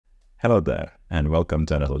Hello there, and welcome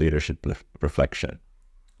to another leadership reflection.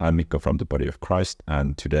 I'm Micah from the Body of Christ,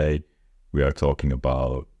 and today we are talking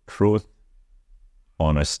about truth,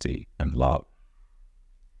 honesty, and love.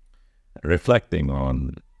 Reflecting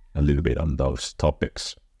on a little bit on those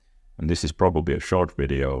topics. And this is probably a short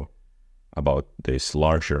video about this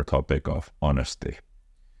larger topic of honesty,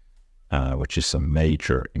 which is a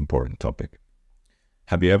major important topic.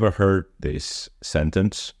 Have you ever heard this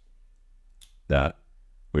sentence that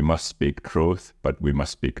we must speak truth, but we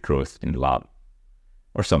must speak truth in love,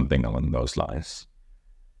 or something along those lines?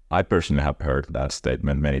 I personally have heard that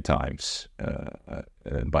statement many times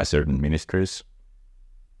by certain ministries.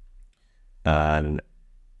 And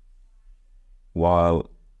while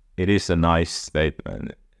it is a nice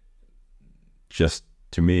statement, just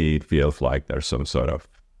to me, it feels like there's some sort of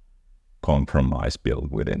compromise built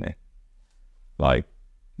within it. Like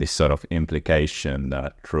this sort of implication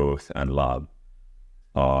that truth and love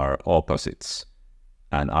are opposites.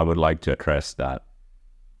 And I would like to address that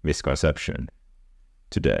misconception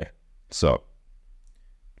today. So,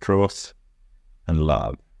 truth and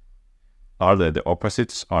love, are they the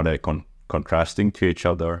opposites? Are they contrasting to each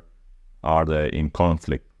other? Are they in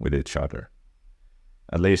conflict with each other?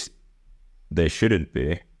 At least they shouldn't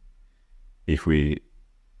be, if we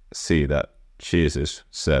see that Jesus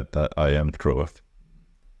said that I am truth,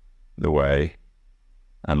 the way,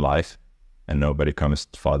 and life, and nobody comes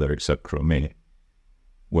to the Father except through me.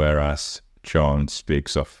 Whereas John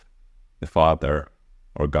speaks of the Father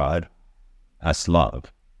or God as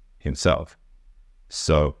love himself.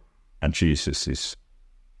 So, and Jesus is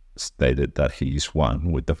stated that he is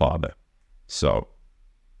one with the Father. So,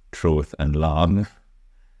 truth and love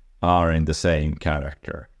are in the same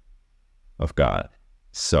character of God.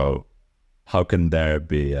 So, how can there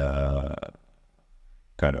be a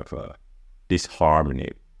kind of a disharmony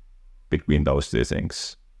between those two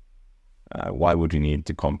things? Why would you need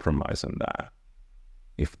to compromise on that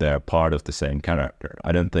if they're part of the same character?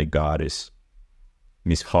 I don't think God is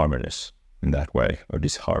misharmonious in that way, or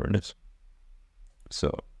disharmonious.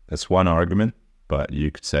 So that's one argument, but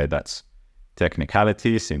you could say that's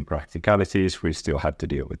technicalities. In practicalities, we still have to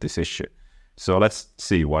deal with this issue. So let's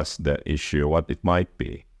see what's the issue, what it might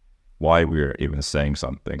be, why we're even saying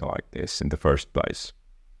something like this in the first place.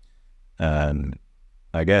 And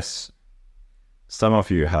I guess some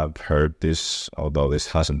of you have heard this, although this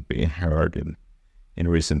hasn't been heard in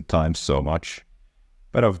recent times so much,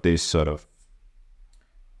 but of these sort of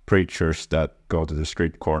preachers that go to the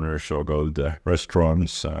street corners or go to the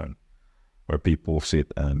restaurants where people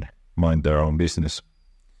sit and mind their own business.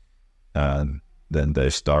 And then they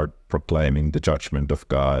start proclaiming the judgment of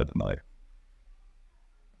God, like,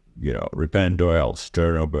 repent or else,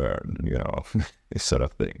 turn or burn, this sort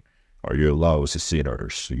of thing. Or you lousy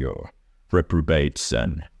sinners, you reprobates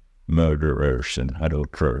and murderers and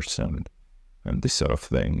adulterers and this sort of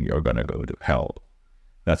thing, you're gonna go to hell.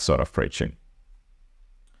 That sort of preaching.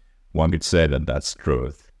 One could say that that's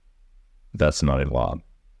truth. That's not in love.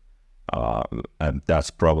 And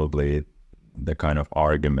that's probably the kind of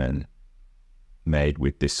argument made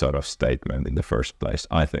with this sort of statement in the first place,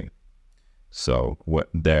 I think. So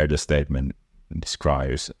there the statement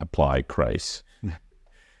describes apply grace.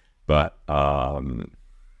 But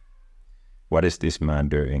what is this man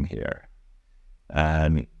doing here?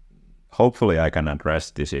 And hopefully I can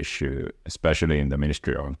address this issue, especially in the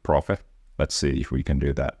ministry of a prophet. Let's see if we can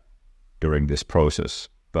do that during this process.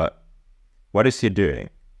 But what is he doing?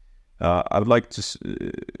 I would like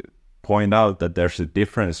to point out that there's a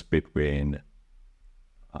difference between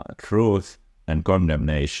truth and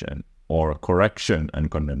condemnation, or correction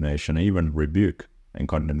and condemnation, even rebuke and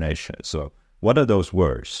condemnation. So what are those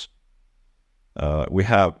words? We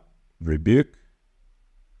have rebuke,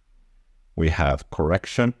 we have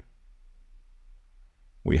correction,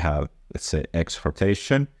 we have, let's say,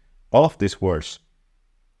 exhortation. All of these words,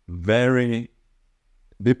 very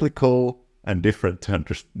biblical and difficult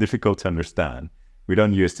to understand. We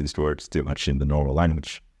don't use these words too much in the normal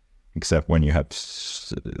language, except when you have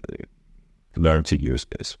learned to use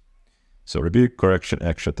this. So rebuke, correction,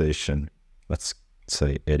 exhortation, let's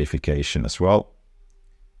say edification as well.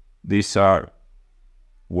 These are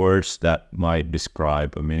words that might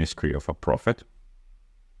describe a ministry of a prophet.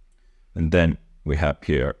 And then we have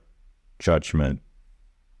here judgment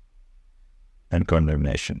and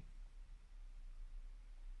condemnation.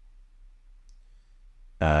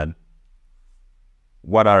 And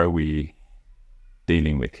what are we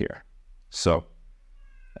dealing with here? So,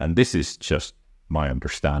 and this is just my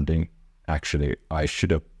understanding. Actually, I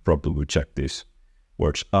should have probably checked these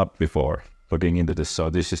words up before looking into this. So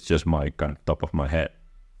this is just my kind of top of my head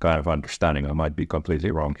kind of understanding. I might be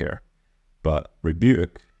completely wrong here. But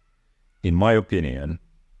rebuke, in my opinion,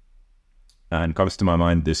 and comes to my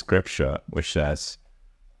mind this scripture which says,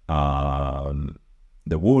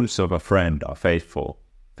 the wounds of a friend are faithful.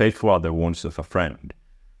 Faithful are the wounds of a friend,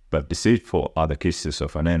 but deceitful are the kisses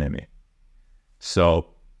of an enemy. So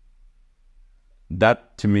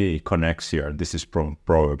that to me connects here. This is from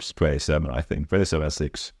Proverbs 27, I think,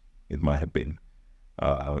 27:6, it might have been.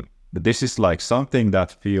 But this is like something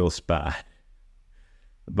that feels bad,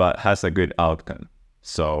 but has a good outcome.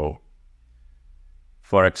 So,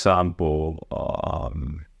 for example,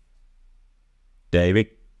 David,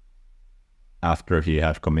 after he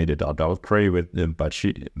had committed adultery with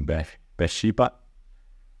Bathsheba,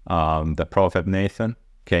 the prophet Nathan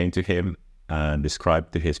came to him and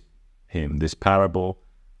described to him this parable,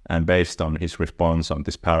 and based on his response on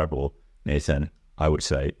this parable, Nathan, I would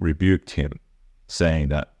say, rebuked him, saying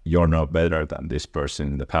that you're no better than this person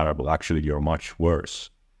in the parable. Actually, you're much worse.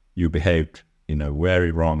 You behaved in a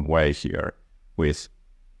very wrong way here, with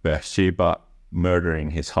Bathsheba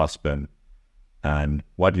murdering his husband, and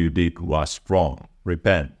what you did was wrong.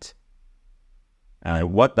 Repent.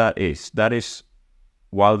 And what that is,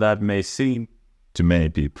 while that may seem to many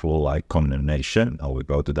people like condemnation, I will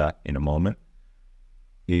go to that in a moment,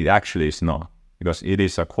 it actually is not, because it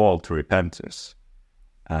is a call to repentance.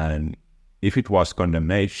 And if it was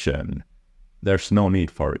condemnation, there's no need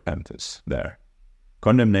for repentance there.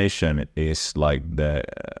 Condemnation is like the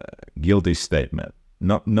guilty statement.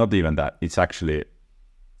 Not even that. It's actually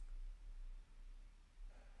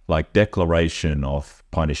like declaration of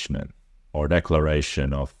punishment or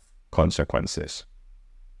declaration of consequences.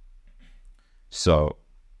 So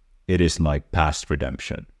it is like past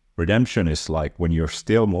redemption. Redemption is like when you're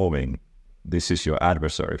still moving, this is your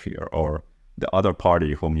adversary here, or the other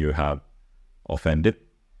party whom you have offended,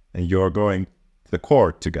 and you're going to the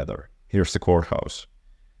court together. Here's the courthouse.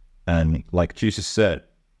 And like Jesus said,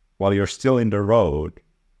 while you're still in the road,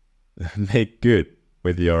 make good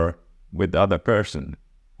with the other person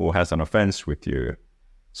who has an offense with you,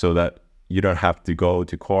 so that you don't have to go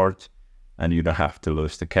to court and you don't have to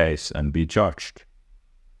lose the case and be judged.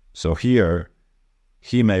 So here,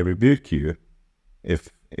 he may rebuke you if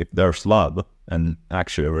there's love, and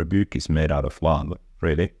actually a rebuke is made out of love,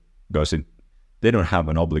 really, because they don't have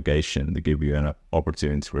an obligation to give you an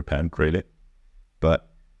opportunity to repent, really. But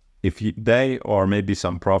if they, or maybe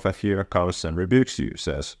some prophet here, comes and rebukes you,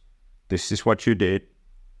 says, this is what you did,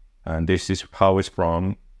 and this is how it's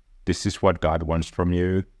wrong, this is what God wants from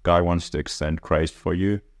you, God wants to extend grace for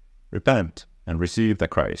you, repent and receive the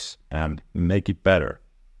grace and make it better.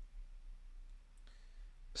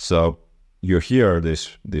 So you hear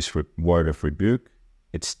this word of rebuke,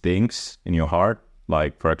 it stings in your heart.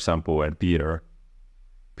 Like, for example, when Peter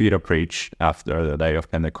preached after the day of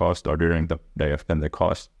Pentecost, or during the day of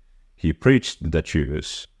Pentecost, he preached to the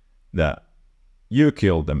Jews that you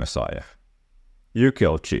killed the Messiah, you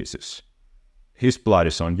killed Jesus, his blood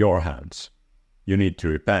is on your hands, you need to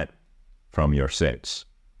repent from your sins.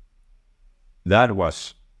 That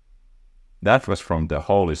was from the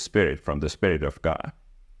Holy Spirit, from the Spirit of God.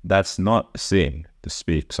 That's not sin to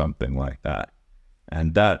speak something like that.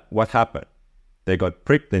 And that, what happened? They got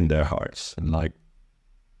pricked in their hearts and like,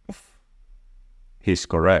 he's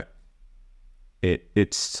correct.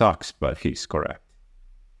 It sucks, but he's correct.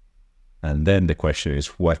 And then the question is,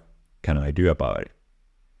 what can I do about it?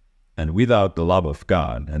 And without the love of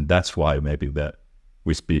God, and that's why maybe that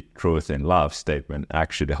we speak truth in love statement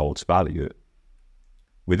actually holds value.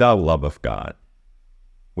 Without love of God,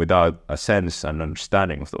 without a sense and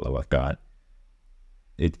understanding of the love of God,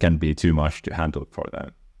 it can be too much to handle for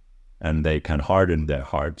them. And they can harden their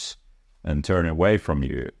hearts and turn away from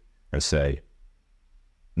you and say,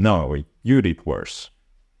 no, you did worse.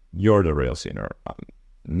 You're the real sinner. I'm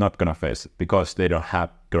not going to face it, because they don't have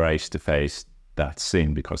grace to face that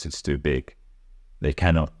sin because it's too big. They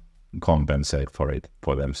cannot compensate for it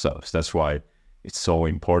for themselves. That's why it's so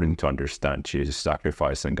important to understand Jesus'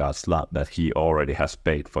 sacrifice and God's love, that he already has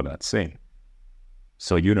paid for that sin.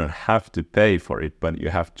 So you don't have to pay for it, but you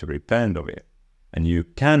have to repent of it. And you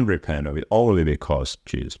can repent of it only because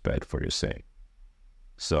Jesus paid for your sin.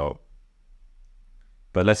 So,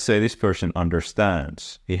 but let's say this person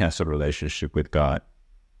understands, he has a relationship with God,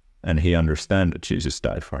 and he understands that Jesus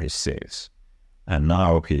died for his sins. And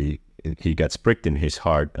now he gets pricked in his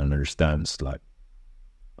heart and understands, like,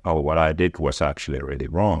 oh, what I did was actually really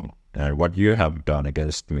wrong. And what you have done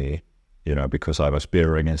against me, because I was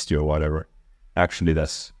bitter against you or whatever, actually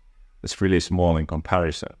that's really small in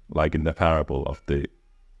comparison. Like in the parable of the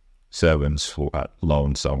servants who had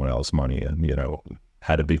loaned someone else money and,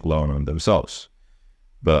 had a big loan on themselves.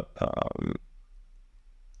 But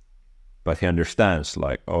but he understands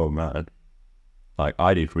like, oh man, like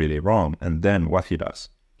I did really wrong. And then what he does,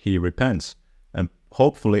 he repents, and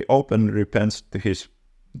hopefully openly repents to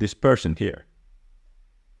this person here,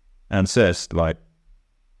 and says like,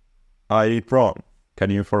 I did wrong. Can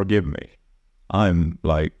you forgive me? I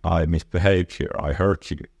misbehaved here. I hurt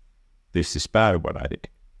you. This is bad what I did.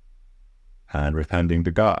 And repenting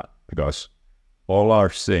to God, because all our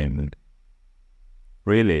sin,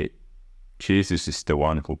 really, Jesus is the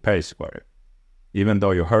one who pays for it. Even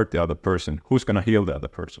though you hurt the other person, who's going to heal the other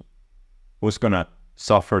person? Who's going to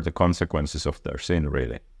suffer the consequences of their sin,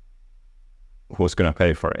 really? Who's going to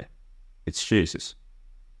pay for it? It's Jesus.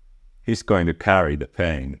 He's going to carry the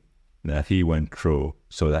pain that he went through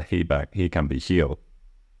so that he can be healed.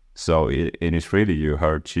 So it is really you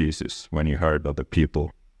hurt Jesus when you hurt other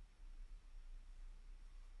people.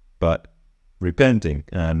 But repenting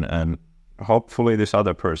and hopefully this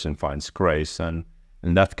other person finds grace, and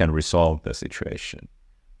that can resolve the situation,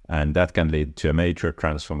 and that can lead to a major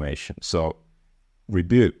transformation. So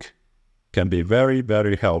rebuke can be very,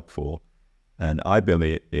 very helpful, and I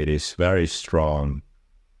believe it is very strong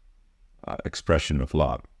expression of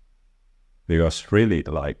love. Because really,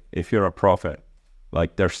 like, if you're a prophet,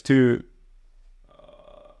 like, there's two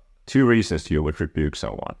reasons you would rebuke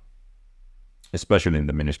someone, especially in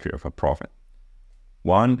the ministry of a prophet.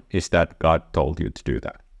 One is that God told you to do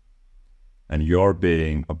that, and you're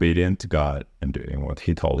being obedient to God and doing what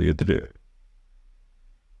he told you to do.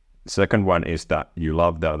 The second one is that you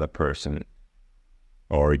love the other person,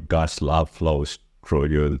 or God's love flows through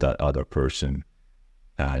you, that other person,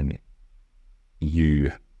 and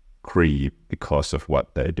you grieve because of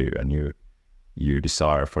what they do, and you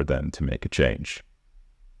desire for them to make a change,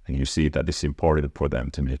 and you see that it's important for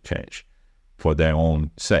them to make change for their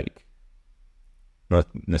own sake, not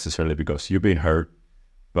necessarily because you've been hurt,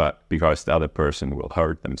 but because the other person will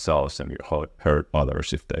hurt themselves and will hurt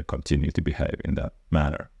others if they continue to behave in that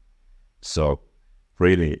manner. So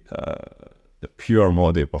really, the pure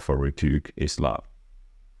motive of a rebuke is love.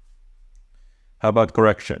 How about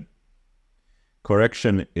correction?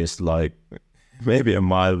 Correction is like maybe a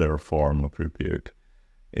milder form of rebuke.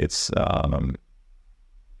 It's, I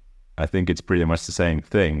think it's pretty much the same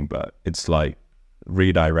thing, but it's like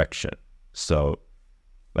redirection. So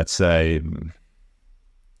let's say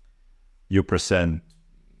you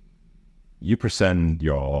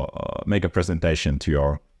make a presentation to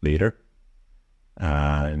your leader,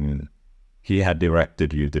 and he had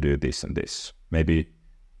directed you to do this and this. Maybe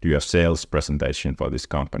do a sales presentation for this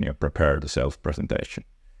company, or prepare the sales presentation.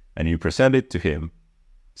 And you present it to him,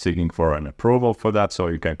 seeking for an approval for that so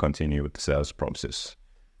you can continue with the sales process.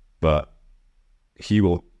 But he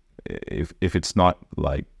will, if it's not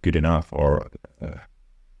like good enough, or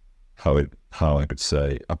how I could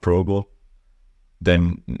say approval,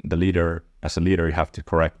 then the leader, as a leader, you have to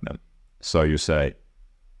correct them. So you say,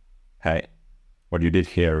 hey, what you did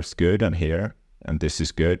here is good, and here, and this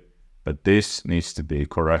is good, but this needs to be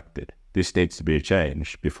corrected. This needs to be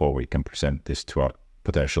changed before we can present this to our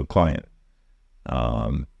potential client.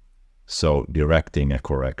 So directing a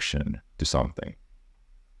correction to something.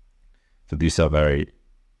 So these are very,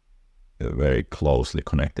 very closely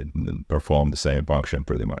connected and perform the same function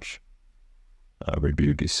pretty much.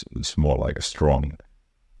 Rebuke is more like a strong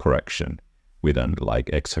correction with an like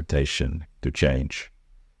exhortation to change.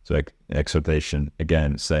 So exhortation,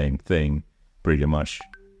 again, same thing, pretty much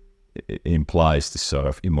implies this sort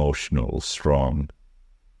of emotional, strong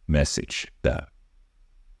message that,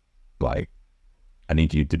 like, I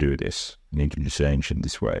need you to do this, I need you to change in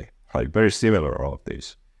this way. Like, very similar, all of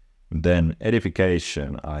these. Then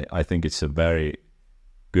edification, I think it's a very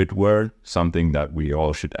good word, something that we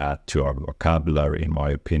all should add to our vocabulary, in my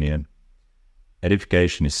opinion.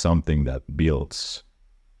 Edification is something that builds,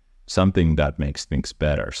 something that makes things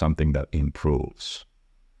better, something that improves.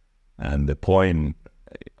 And the point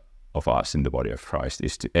of us in the body of Christ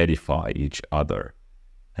is to edify each other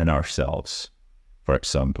and ourselves, for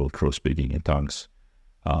example, through speaking in tongues,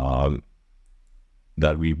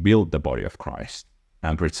 that we build the body of Christ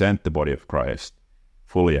and present the body of Christ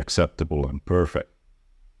fully acceptable and perfect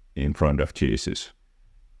in front of Jesus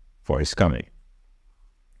for his coming.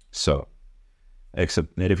 So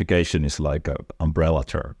edification is like an umbrella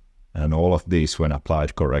term, and all of these, when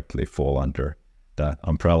applied correctly, fall under that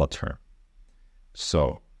umbrella term.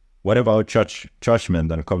 So what about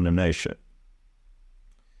judgment and condemnation?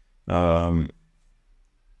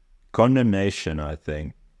 Condemnation, I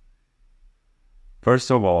think,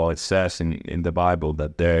 first of all, it says in the Bible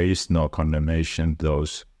that there is no condemnation to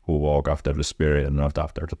those who walk after the Spirit and not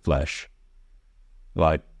after the flesh.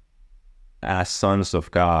 Like, as sons of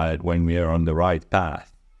God, when we are on the right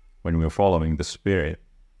path, when we're following the Spirit,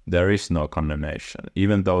 there is no condemnation.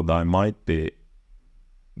 Even though there might be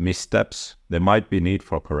missteps, there might be need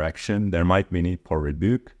for correction, there might be need for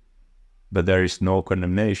rebuke, but there is no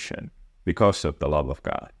condemnation because of the love of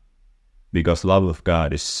God. Because love of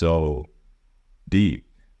God is so deep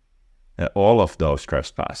that all of those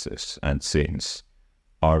trespasses and sins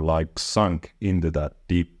are like sunk into that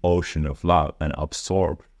deep ocean of love and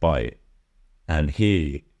absorbed by it. And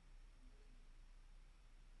he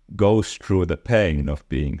goes through the pain of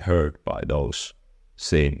being hurt by those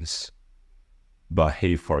sins, but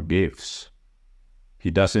he forgives.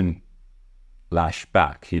 He doesn't lash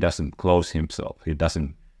back. He doesn't close himself. He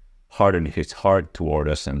doesn't harden his heart toward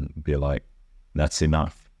us and be like, that's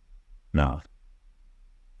enough. Now,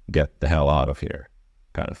 get the hell out of here,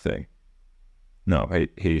 kind of thing. No,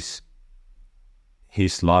 his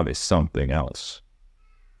love is something else.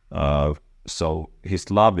 So his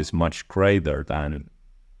love is much greater than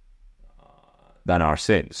our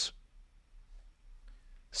sins.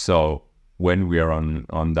 So when we are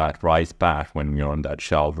on that right path, when we are on that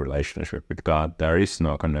child relationship with God, there is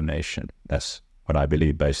no condemnation. That's what I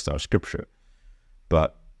believe based on Scripture.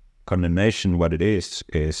 But condemnation, what it is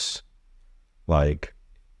like,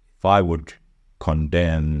 if I would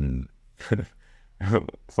condemn,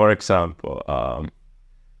 for example,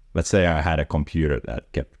 let's say I had a computer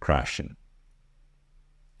that kept crashing.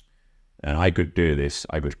 And I could do this,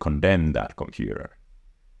 I could condemn that computer.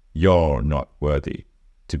 You're not worthy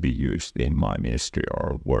to be used in my ministry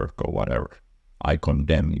or work or whatever. I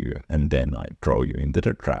condemn you, and then I throw you into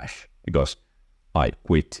the trash because I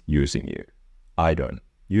quit using you. I don't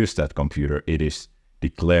use that computer. It is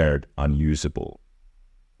declared unusable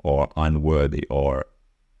or unworthy, or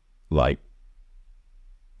like,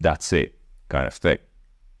 that's it, kind of thing.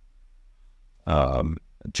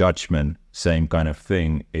 Judgment, same kind of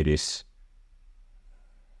thing. It is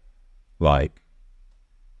like,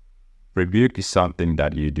 rebuke is something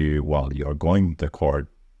that you do while you're going to court.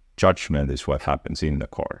 Judgment is what happens in the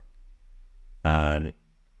court. And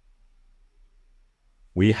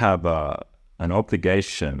we have an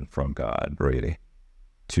obligation from God, really,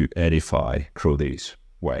 to edify through these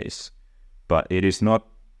ways. But it is not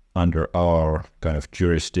under our kind of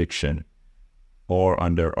jurisdiction or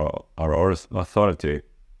under our authority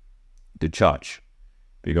to judge,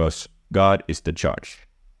 because God is the judge.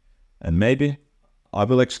 And maybe I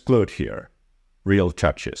will exclude here real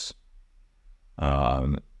judges,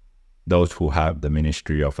 those who have the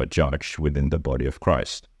ministry of a judge within the body of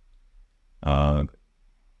Christ. But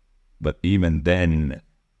even then,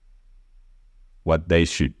 what they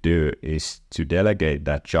should do is to delegate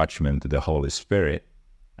that judgment to the Holy Spirit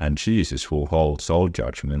and Jesus, who holds all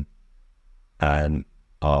judgment, and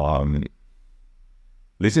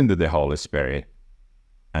listen to the Holy Spirit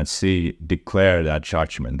and declare that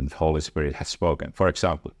judgment that the Holy Spirit has spoken. For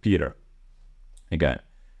example, Peter, again,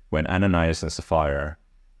 when Ananias and Sapphira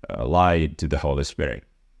lied to the Holy Spirit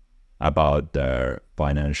about their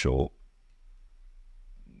financial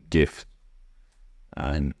gift,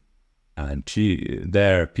 and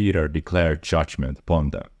Peter declared judgment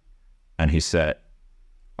upon them, and he said,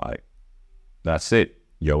 like, that's it,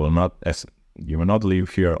 you will not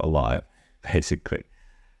leave here alive, basically.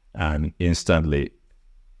 And instantly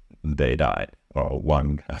they died, or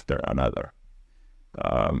one after another.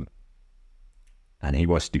 And he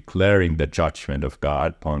was declaring the judgment of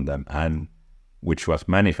God upon them, and which was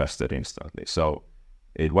manifested instantly. So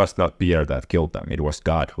it was not Peter that killed them, it was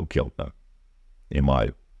God who killed them, in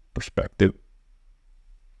my perspective.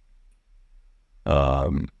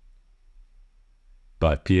 But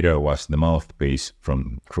Peter was the mouthpiece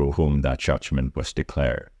through whom that judgment was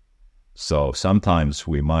declared. So sometimes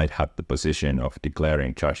we might have the position of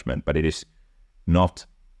declaring judgment, but it is not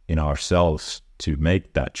in ourselves to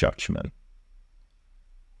make that judgment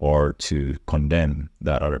or to condemn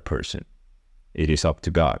that other person. It is up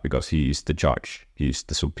to God, because He is the judge. He is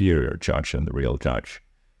the superior judge and the real judge.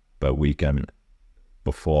 But we can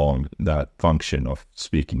perform that function of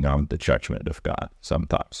speaking out the judgment of God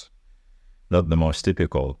sometimes. Not the most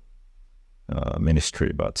typical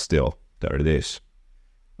ministry, but still, there it is.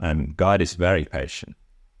 And God is very patient.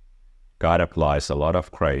 God applies a lot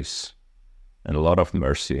of grace and a lot of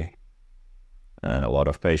mercy and a lot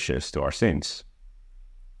of patience to our sins.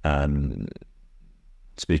 And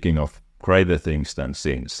speaking of greater things than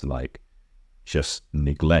sins, like just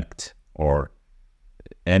neglect or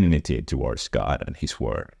enmity towards God and His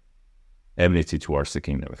word, enmity towards the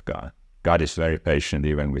kingdom of God. God is very patient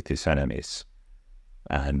even with His enemies,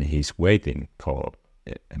 and He's waiting for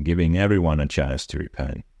and giving everyone a chance to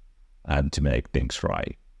repent and to make things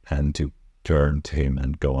right and to turn to Him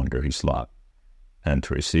and go under His love. and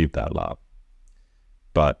to receive that love.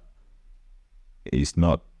 But he's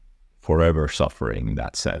not forever suffering in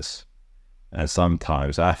that sense. And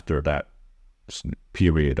sometimes after that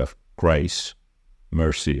period of grace,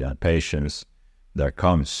 mercy, and patience, there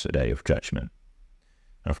comes a day of judgment.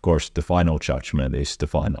 Of course, the final judgment is the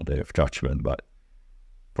final day of judgment, but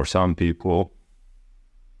for some people,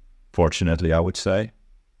 fortunately, I would say,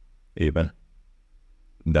 even,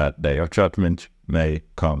 that day of judgment may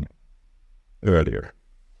come earlier.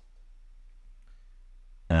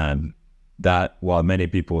 And that, while many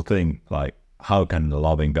people think, like, how can the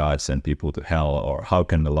loving God send people to hell, or how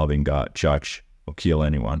can the loving God judge or kill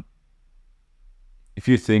anyone? If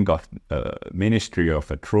you think of the ministry of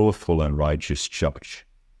a truthful and righteous judge,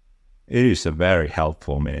 it is a very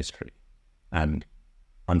helpful ministry. And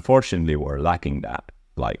unfortunately, we're lacking that,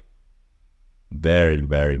 like, very,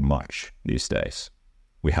 very much these days.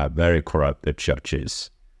 We have very corrupted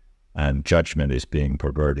judges, and judgment is being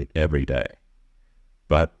perverted every day.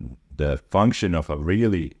 But the function of a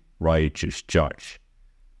really righteous judge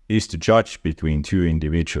is to judge between two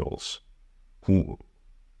individuals who,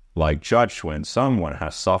 like, judge when someone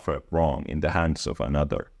has suffered wrong in the hands of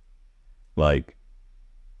another. Like,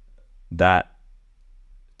 that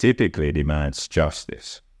typically demands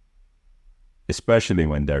justice, especially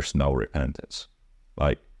when there's no repentance.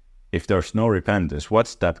 Like, if there's no repentance,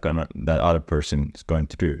 what's that other person is going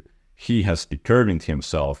to do? He has determined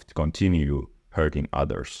himself to continue hurting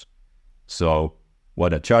others. So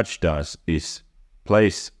what a judge does is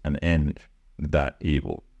place an end to that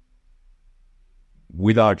evil.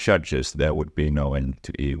 Without judges, there would be no end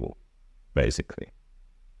to evil, basically.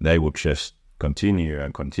 They would just continue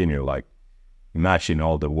and continue. Like, imagine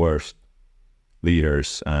all the worst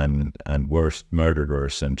leaders and worst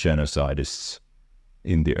murderers and genocidists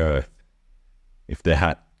in the earth, if they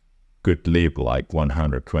could live like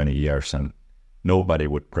 120 years and nobody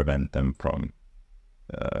would prevent them from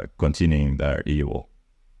continuing their evil.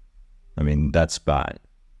 I mean, that's bad.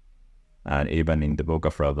 And even in the book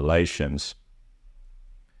of Revelations,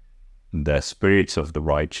 the spirits of the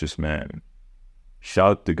righteous men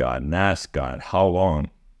shout to God and ask God, how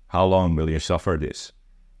long will you suffer this?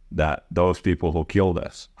 That those people who killed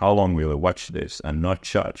us, how long will you watch this and not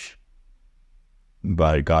judge?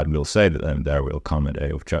 But God will say to them, there will come a day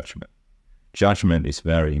of judgment. Judgment is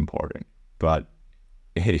very important, but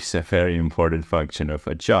it is a very important function of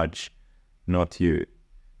a judge, not you.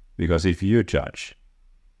 Because if you judge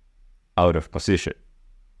out of position,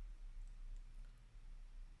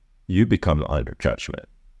 you become under judgment,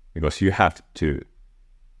 because you have to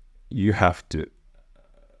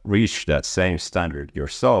reach that same standard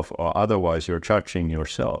yourself, or otherwise you're judging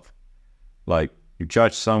yourself. Like, you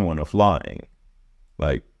judge someone of lying,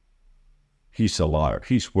 like, he's a liar,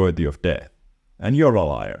 he's worthy of death, and you're a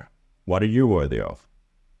liar. What are you worthy of?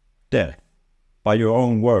 Death, by your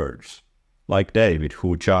own words. Like David,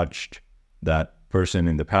 who judged that person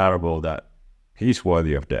in the parable that he's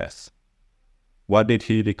worthy of death. What did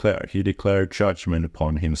he declare? He declared judgment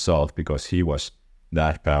upon himself, because he was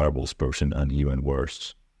that parable's person and even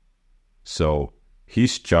worse. So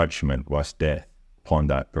his judgment was death upon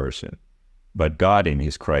that person. But God in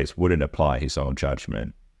his grace wouldn't apply his own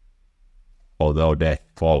judgment, although death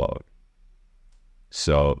followed.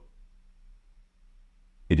 So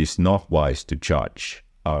it is not wise to judge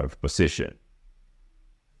out of position.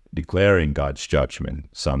 Declaring God's judgment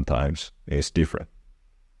sometimes is different.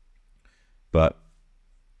 But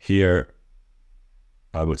here,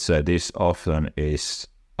 I would say this often is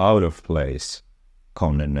out of place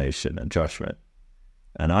condemnation and judgment.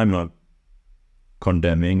 And I'm not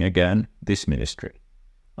condemning again this ministry.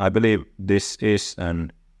 I believe this is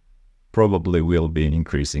and probably will be an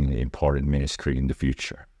increasingly important ministry in the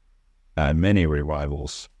future. And many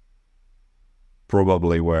revivals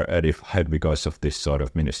probably were edified because of this sort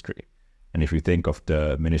of ministry. And if you think of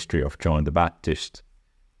the ministry of John the Baptist,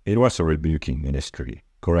 it was a rebuking ministry,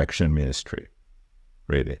 correction ministry,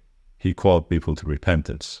 really. He called people to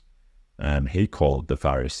repentance, and he called the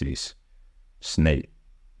Pharisees snake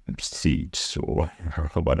seeds, or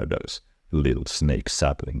one of those little snake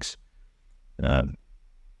saplings. And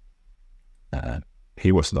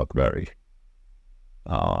he was not very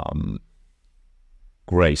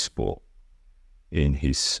graceful in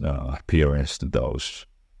his appearance to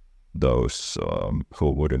those who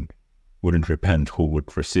wouldn't repent, who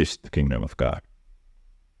would resist the kingdom of God.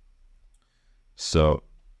 So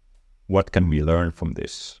what can we learn from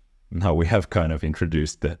this? Now we have kind of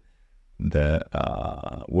introduced the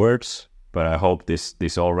words, but I hope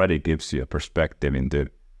this already gives you a perspective into,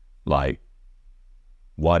 like,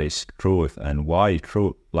 what is truth and why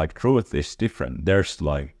truth. Like, truth is different. There's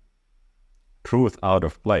like truth out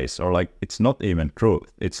of place, or like it's not even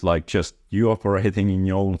truth. It's like just you operating in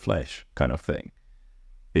your own flesh kind of thing.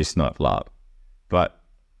 It's not love. But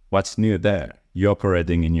what's new there? You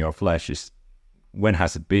operating in your flesh is, when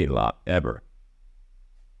has it been love? Ever.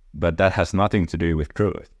 But that has nothing to do with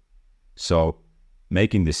truth. So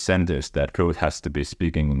making this sentence that truth has to be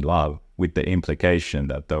speaking in love, with the implication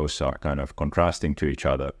that those are kind of contrasting to each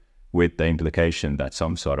other, with the implication that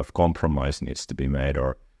some sort of compromise needs to be made,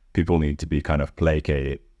 or people need to be kind of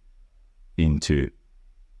placated into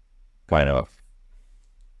kind of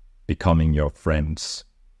becoming your friends.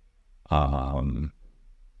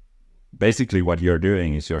 Basically what you're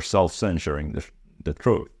doing is you're self-censoring the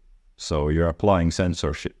truth. So you're applying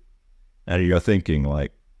censorship. And you're thinking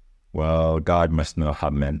like, well, God must not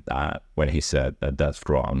have meant that when he said that that's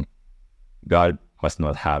wrong. God must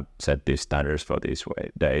not have set these standards for these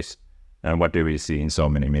days. And what do we see in so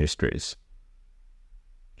many ministries?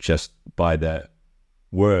 Just by the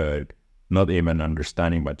word, not even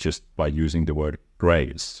understanding, but just by using the word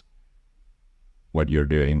grace, what you're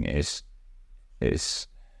doing is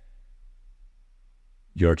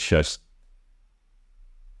you're just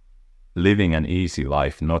living an easy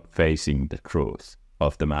life, not facing the truth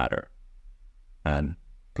of the matter, and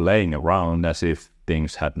playing around as if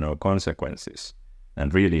things had no consequences,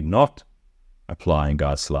 and really not applying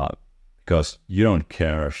God's love, because you don't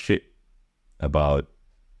care a shit about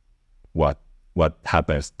what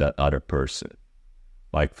happens to that other person.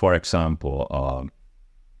 Like, for example,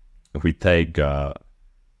 if we take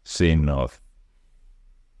sin of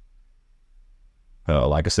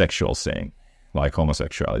like a sexual sin, like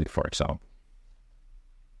homosexuality, for example.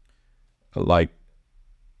 Like,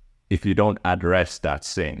 if you don't address that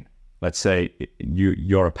sin, let's say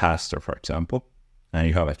you're a pastor, for example, and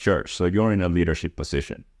you have a church, so you're in a leadership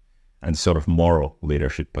position, and sort of moral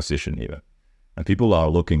leadership position even, and people are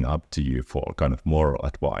looking up to you for kind of moral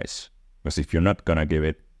advice, because if you're not gonna give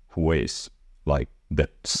it, who is? Like the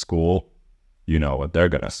school, you know what they're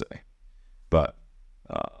gonna say. But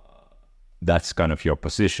that's kind of your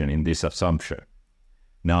position in this assumption.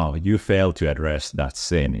 Now you fail to address that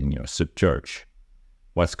sin in your church.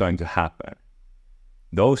 What's going to happen?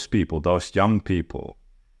 Those people, those young people,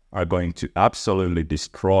 are going to absolutely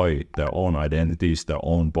destroy their own identities, their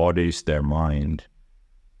own bodies, their mind,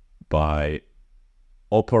 by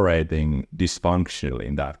operating dysfunctionally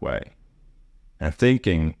in that way. And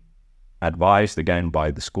thinking, advised again by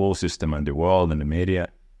the school system and the world and the media,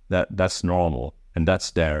 that's normal, and that's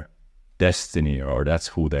their destiny, or that's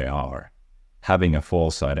who they are, having a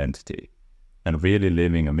false identity and really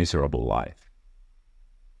living a miserable life.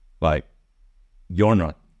 Like, you're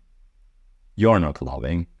not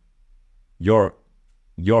loving, you're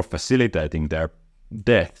facilitating their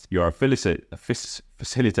death, you're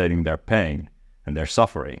facilitating their pain and their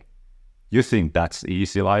suffering. You think that's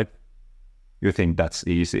easy life? You think that's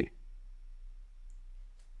easy?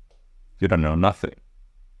 You don't know nothing.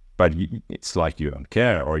 But it's like you don't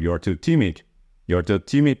care, or you're too timid. You're too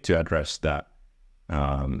timid to address that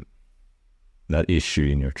issue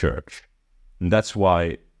in your church. And that's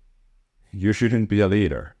why you shouldn't be a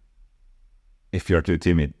leader if you're too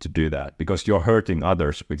timid to do that, because you're hurting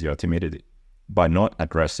others with your timidity by not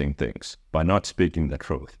addressing things, by not speaking the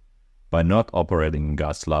truth, by not operating in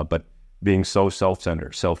God's love, but being so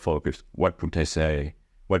self-centered, self-focused. What would they say?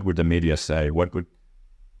 What would the media say? Will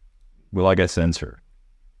I get censored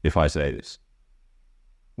if I say this?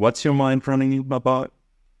 What's your mind running about?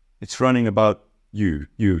 It's running about you,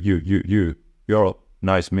 your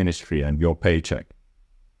nice ministry and your paycheck.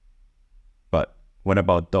 But what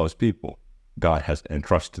about those people God has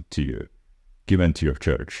entrusted to you, given to your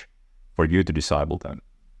church, for you to disciple them?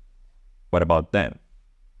 What about them?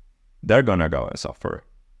 They're gonna go and suffer.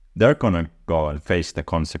 They're gonna go and face the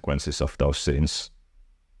consequences of those sins.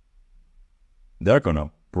 They're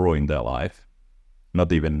gonna ruin their life,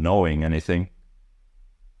 not even knowing anything,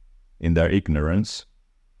 in their ignorance.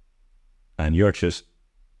 And you're just,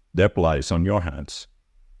 their blood is on your hands.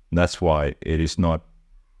 That's why it's not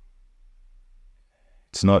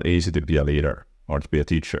easy to be a leader or to be a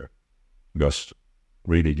teacher, because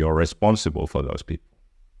really you're responsible for those people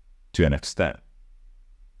to an extent.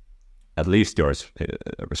 At least you're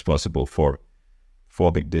responsible for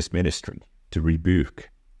this ministry, to rebuke, to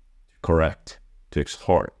correct, to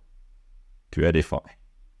exhort, to edify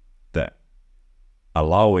them,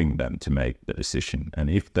 allowing them to make the decision. And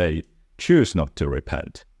if they choose not to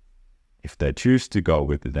repent, if they choose to go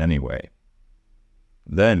with it anyway,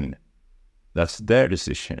 then that's their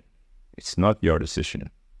decision. It's not your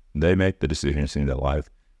decision. They make the decisions in their life,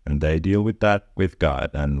 and they deal with that with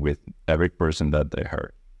God and with every person that they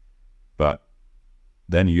hurt. But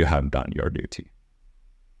then you have done your duty.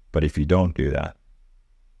 But if you don't do that,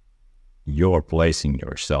 you're placing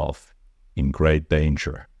yourself in great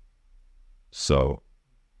danger. So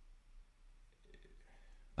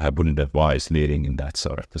I wouldn't advise leading in that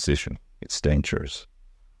sort of position. It's dangerous.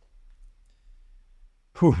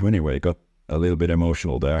 Anyway, got a little bit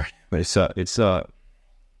emotional there. But it's a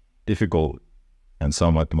difficult and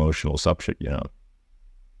somewhat emotional subject,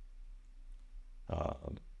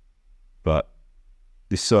 but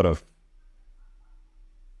this sort of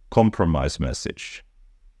compromise message,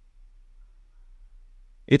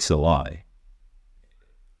 it's a lie.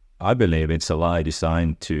 I believe it's a lie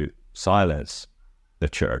designed to silence the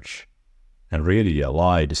church, and really a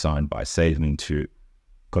lie designed by Satan to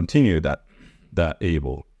continue that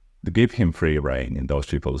evil, to give him free rein in those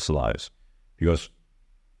people's lives. Because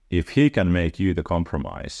if he can make you the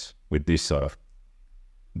compromise with this sort of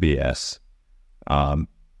BS,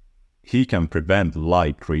 he can prevent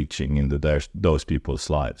light reaching into those people's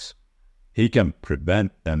lives. He can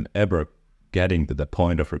prevent them ever getting to the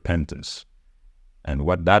point of repentance. And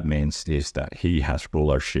what that means is that he has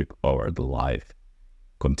rulership over the life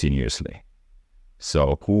continuously.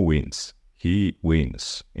 So who wins? He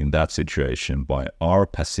wins in that situation by our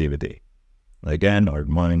passivity. Again, I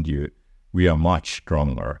remind you, we are much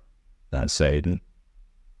stronger than Satan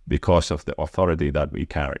because of the authority that we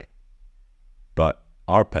carry. But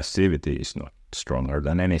our passivity is not stronger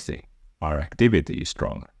than anything. Our activity is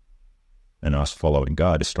stronger. And us following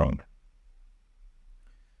God is stronger.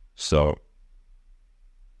 So,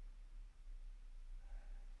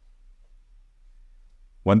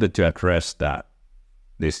 wanted to address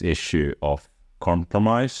this issue of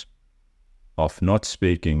compromise, of not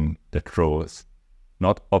speaking the truth,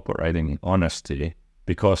 not operating in honesty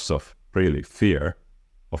because of really fear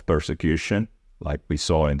of persecution, like we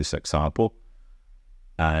saw in this example.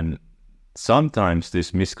 And sometimes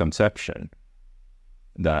this misconception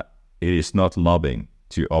that it is not loving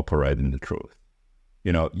to operate in the truth.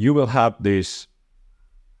 You will have these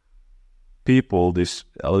people, this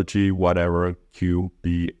LG, whatever,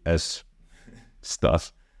 QBS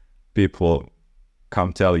stuff, people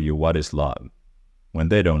come tell you what is love when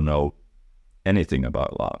they don't know anything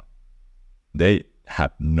about love. They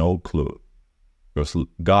have no clue, because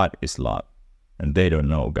God is love and they don't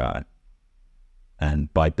know God.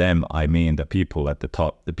 And by them, I mean the people at the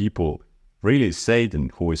top, the people, really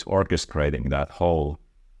Satan, who is orchestrating that whole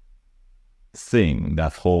thing,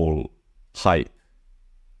 that whole hype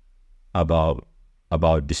about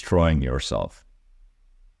destroying yourself.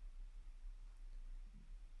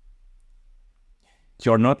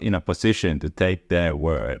 You're not in a position to take their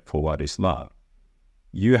word for what is love.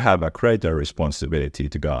 You have a greater responsibility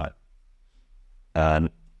to God. And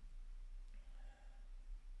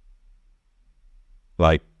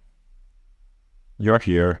like, you're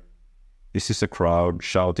here, this is a crowd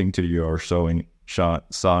shouting to you or showing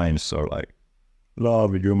signs or like,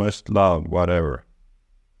 love, you must love, whatever.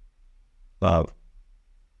 Love.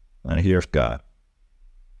 And here's God.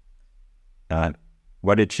 And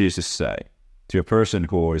what did Jesus say to a person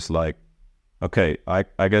who is like, okay,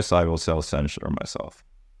 I guess I will self-censor myself.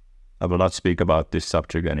 I will not speak about this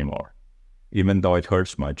subject anymore. Even though it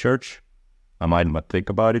hurts my church, I might not think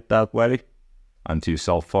about it that way. I'm too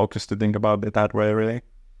self-focused to think about it that way, really.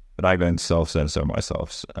 But I'm going to self-censor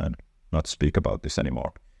myself and not speak about this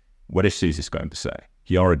anymore. What is Jesus going to say?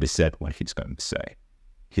 He already said what he's going to say.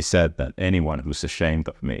 He said that anyone who's ashamed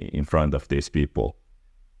of me in front of these people,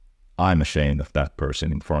 I'm ashamed of that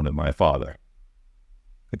person in front of my Father.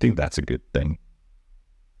 I think that's a good thing.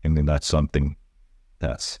 I think that's something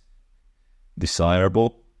that's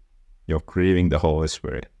desirable. You're grieving the Holy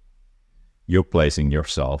Spirit. You're placing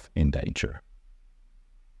yourself in danger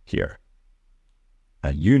here.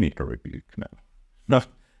 And you need a rebuke now.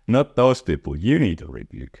 Not those people. You need a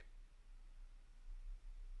rebuke.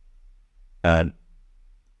 And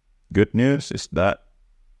good news is that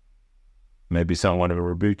maybe someone will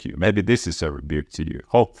rebuke you. Maybe this is a rebuke to you.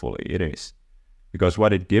 Hopefully it is. Because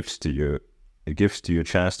what it gives to you, it gives to you a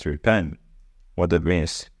chance to repent. What it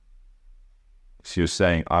means is you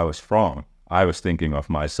saying, I was wrong. I was thinking of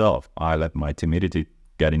myself. I let my timidity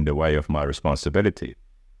get in the way of my responsibility.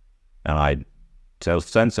 And I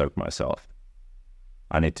self-censored myself.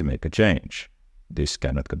 I need to make a change. This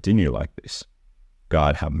cannot continue like this.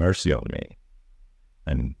 God, have mercy on me.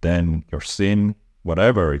 And then your sin,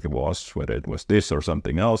 whatever it was, whether it was this or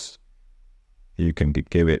something else, you can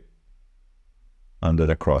give it under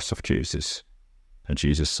the cross of Jesus. And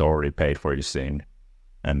Jesus already paid for your sin.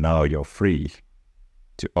 And now you're free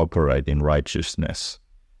to operate in righteousness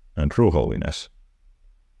and true holiness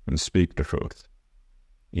and speak the truth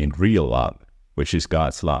in real love which is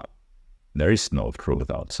God's love. There is no truth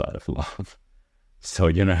outside of love. So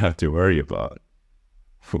you don't have to worry about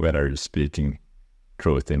whether you're speaking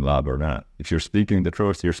truth in love or not. If you're speaking the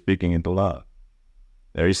truth, you're speaking into love.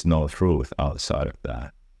 There is no truth outside of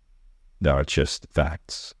that. There are just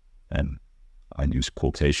facts. And I use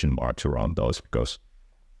quotation marks around those because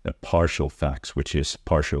they're partial facts, which is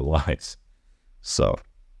partial lies. So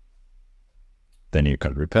then you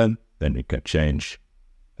can repent, then you can change,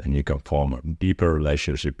 then you can form a deeper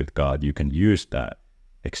relationship with God. You can use that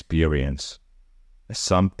experience as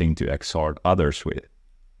something to exhort others with.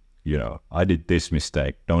 You know, I did this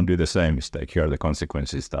mistake. Don't do the same mistake. Here are the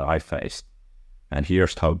consequences that I faced. And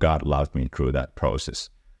here's how God loved me through that process.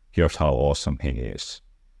 Here's how awesome He is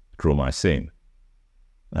through my sin.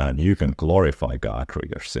 And you can glorify God through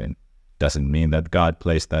your sin. Doesn't mean that God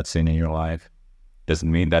placed that sin in your life.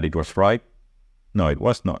 Doesn't mean that it was right. No, it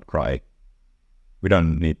was not right. We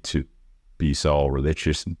don't need to be so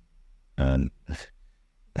religious and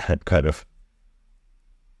kind of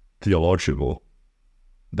theological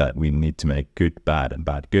that we need to make good bad and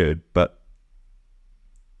bad good, but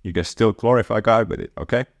you can still glorify God with it,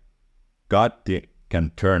 okay? God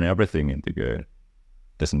can turn everything into good.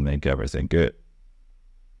 Doesn't make everything good.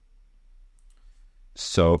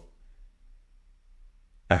 So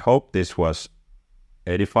I hope this was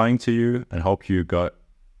edifying to you, and hope you got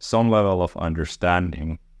some level of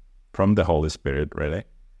understanding from the Holy Spirit, really,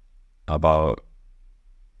 about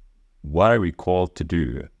what are we called to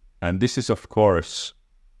do. And this is, of course,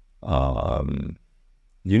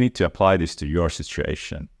 you need to apply this to your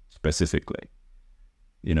situation specifically.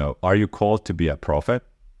 You know, are you called to be a prophet?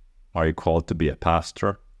 Are you called to be a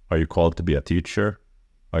pastor? Are you called to be a teacher?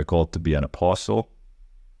 Are you called to be an apostle?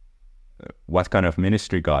 What kind of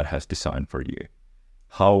ministry God has designed for you?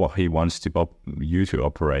 How He wants you to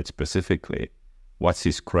operate specifically? What's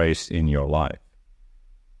His grace in your life?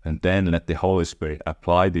 And then let the Holy Spirit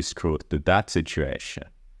apply this truth to that situation.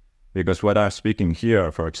 Because what I'm speaking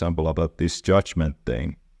here, for example, about this judgment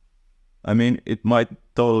thing, I mean, it might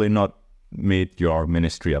totally not meet your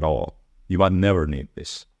ministry at all. You might never need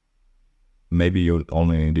this. Maybe you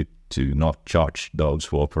only need it to not judge those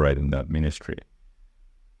who operate in that ministry.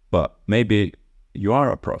 But maybe you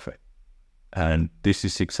are a prophet, and this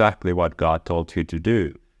is exactly what God told you to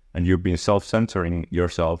do. And you've been self-censoring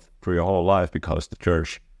yourself through your whole life because the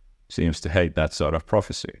church seems to hate that sort of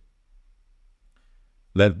prophecy.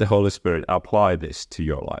 Let the Holy Spirit apply this to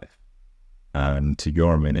your life and to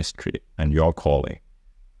your ministry and your calling,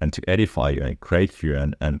 and to edify you and create you.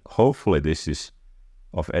 And hopefully this is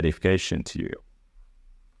of edification to you.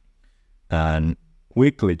 And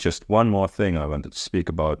quickly, just one more thing I wanted to speak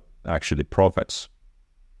about, actually, prophets.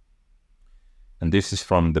 And this is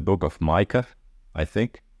from the book of Micah, I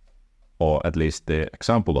think, or at least the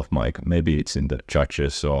example of Micah. Maybe it's in the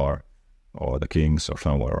Judges or the Kings or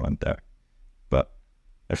somewhere around there. But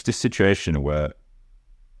there's this situation where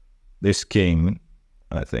this king,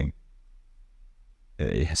 I think,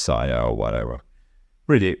 Isaiah or whatever,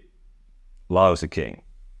 really lousy king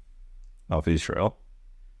of Israel,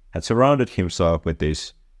 had surrounded himself with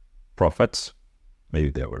these prophets. Maybe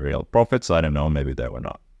they were real prophets, I don't know, maybe they were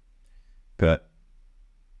not. But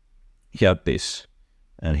he had this,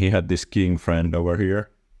 and he had this king friend over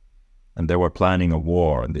here, and they were planning a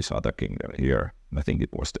war in this other kingdom here. I think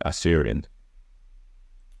it was the Assyrian.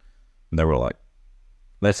 And they were like,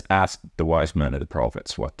 let's ask the wise men and the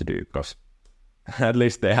prophets what to do, because at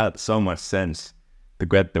least they had so much sense to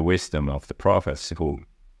get the wisdom of the prophets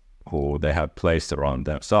who they had placed around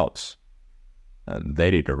themselves. And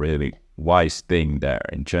they did a really wise thing there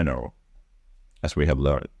in general, as we have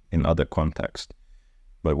learned in other contexts.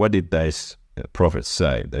 But what did these prophets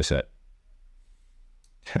say? They said,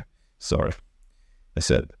 they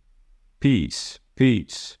said, peace,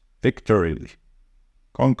 peace, victory,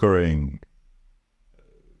 conquering.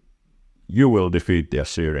 You will defeat the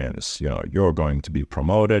Assyrians. You know, you're going to be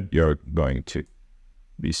promoted. You're going to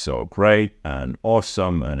be so great and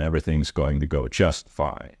awesome, and everything's going to go just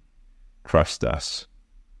fine. Trust us.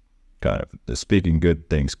 Kind of speaking good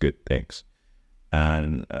things.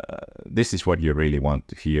 And this is what you really want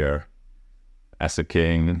to hear as a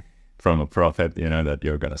king from a prophet, you know, that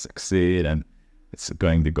you're going to succeed and it's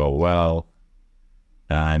going to go well.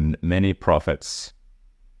 And many prophets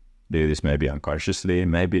do this, maybe unconsciously,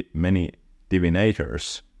 maybe many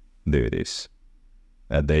divinators do this.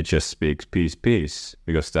 They just speak peace, peace,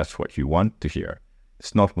 because that's what you want to hear.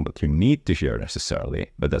 It's not what you need to hear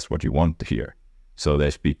necessarily, but that's what you want to hear. So they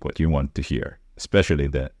speak what you want to hear, especially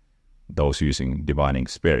those using divining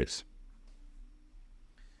spirits.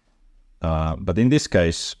 But in this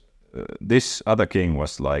case, this other king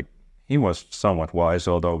was like, he was somewhat wise,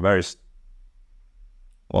 although very,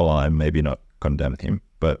 well, I maybe not condemn him,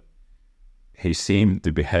 but he seemed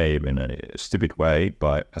to behave in a stupid way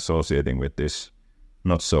by associating with this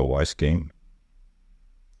not so wise king.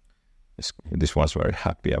 This one's very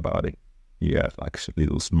happy about it. He had like a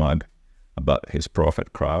little smug about his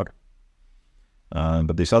prophet crowd.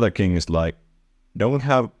 But this other king is like, don't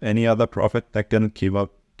have any other prophet that can give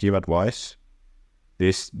advice.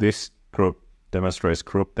 This group demonstrates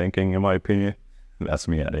group thinking, in my opinion. That's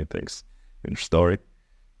me adding things in the story.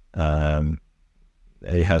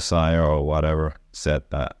 Ahaziah or whatever said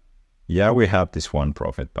that, yeah, we have this one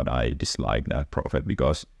prophet, but I dislike that prophet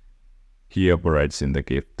because he operates in the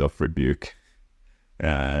gift of rebuke,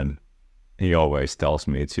 and he always tells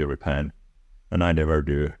me to repent, and I never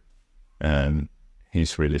do, and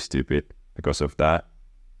he's really stupid because of that,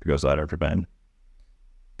 because I don't repent.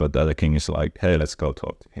 But the other king is like, hey, let's go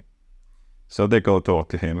talk to him. So they go talk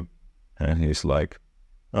to him, and he's like,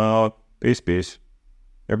 oh, peace,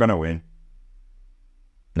 you're gonna win.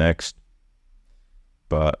 Next.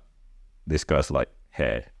 But this guy's like,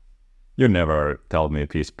 hey, you never tell me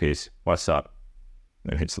peace, what's up?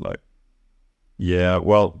 And he's like, yeah,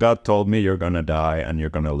 well, God told me you're gonna die and you're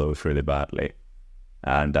gonna lose really badly,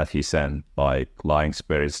 and that he sent like lying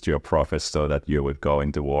spirits to your prophets so that you would go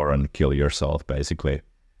into war and kill yourself, basically,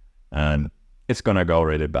 and it's gonna go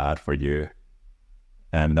really bad for you,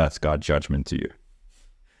 and that's God's judgment to you.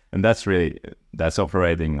 And that's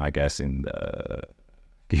operating, I guess, in the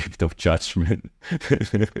gift of judgment.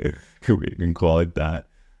 We can call it that.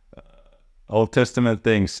 Old Testament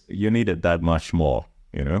things, you needed that much more,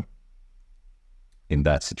 in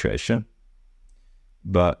that situation.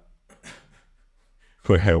 But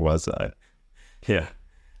where was I? Yeah,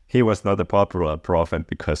 he was not a popular prophet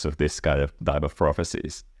because of this kind of type of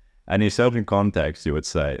prophecies. And in certain contexts, you would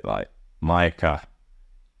say, like, Micah,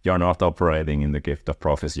 you're not operating in the gift of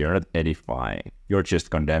prophecy. You're not edifying. You're just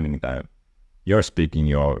condemning them. You're speaking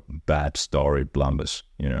your bad story, Blumbus.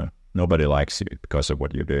 Nobody likes you because of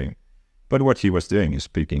what you're doing. But what he was doing is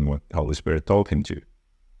speaking what the Holy Spirit told him to.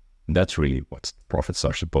 And that's really what prophets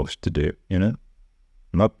are supposed to do,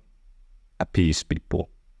 Not appease people,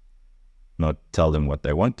 not tell them what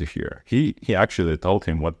they want to hear. He actually told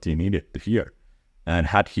him what he needed to hear. And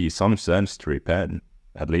had he some sense to repent,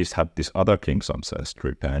 at least had this other king some sense to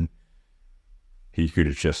repent, he could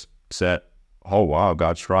have just said, oh wow,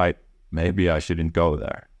 God's right, maybe I shouldn't go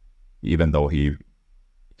there. Even though he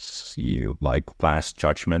like passed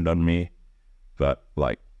judgment on me, but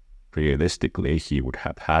like realistically he would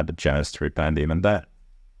have had a chance to repent even then.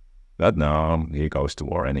 But no, he goes to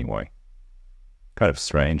war anyway. Kind of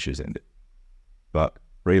strange, isn't it? But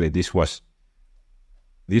really, this was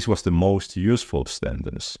the most useful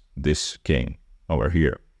sentence, this king over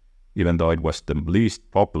here, even though it was the least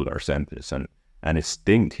popular sentence, and it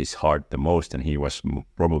stinged his heart the most, and he was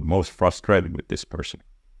probably most frustrated with this person.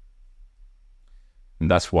 And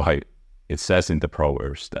that's why it says in the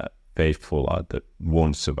Proverbs that faithful are the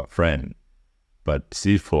wounds of a friend, but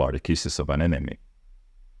deceitful are the kisses of an enemy.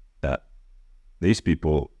 That these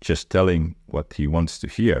people just telling what he wants to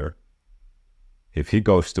hear, if he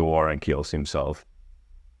goes to war and kills himself,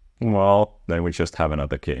 well, then we just have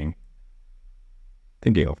another king.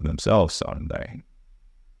 Thinking of themselves, aren't they?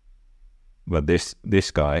 But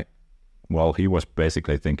this guy, well, he was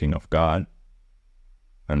basically thinking of God,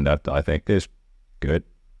 and that I think is good.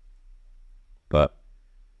 But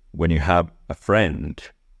when you have a friend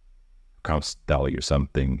who comes to tell you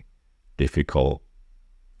something difficult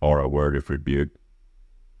or a word of rebuke,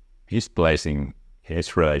 he's placing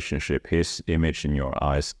his relationship, his image in your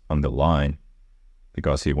eyes on the line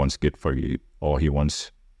because he wants good for you, or he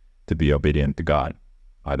wants to be obedient to God.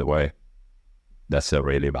 Either way, that's a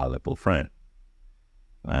really valuable friend.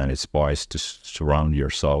 And it's wise to surround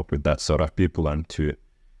yourself with that sort of people and to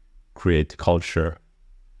create a culture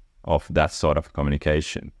of that sort of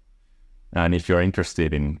communication. And if you're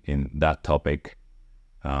interested in that topic,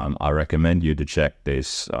 I recommend you to check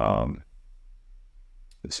this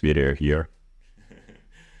video here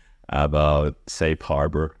about Safe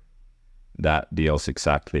Harbor. That deals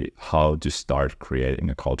exactly how to start creating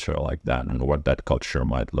a culture like that and what that culture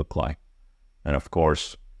might look like. And of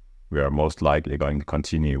course, we are most likely going to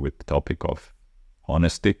continue with the topic of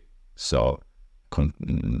honesty. So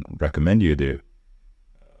recommend you to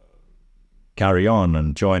carry on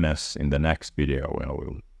and join us in the next video where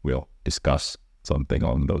we'll discuss something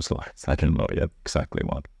along those lines. I don't know yet exactly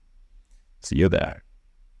what. See you there.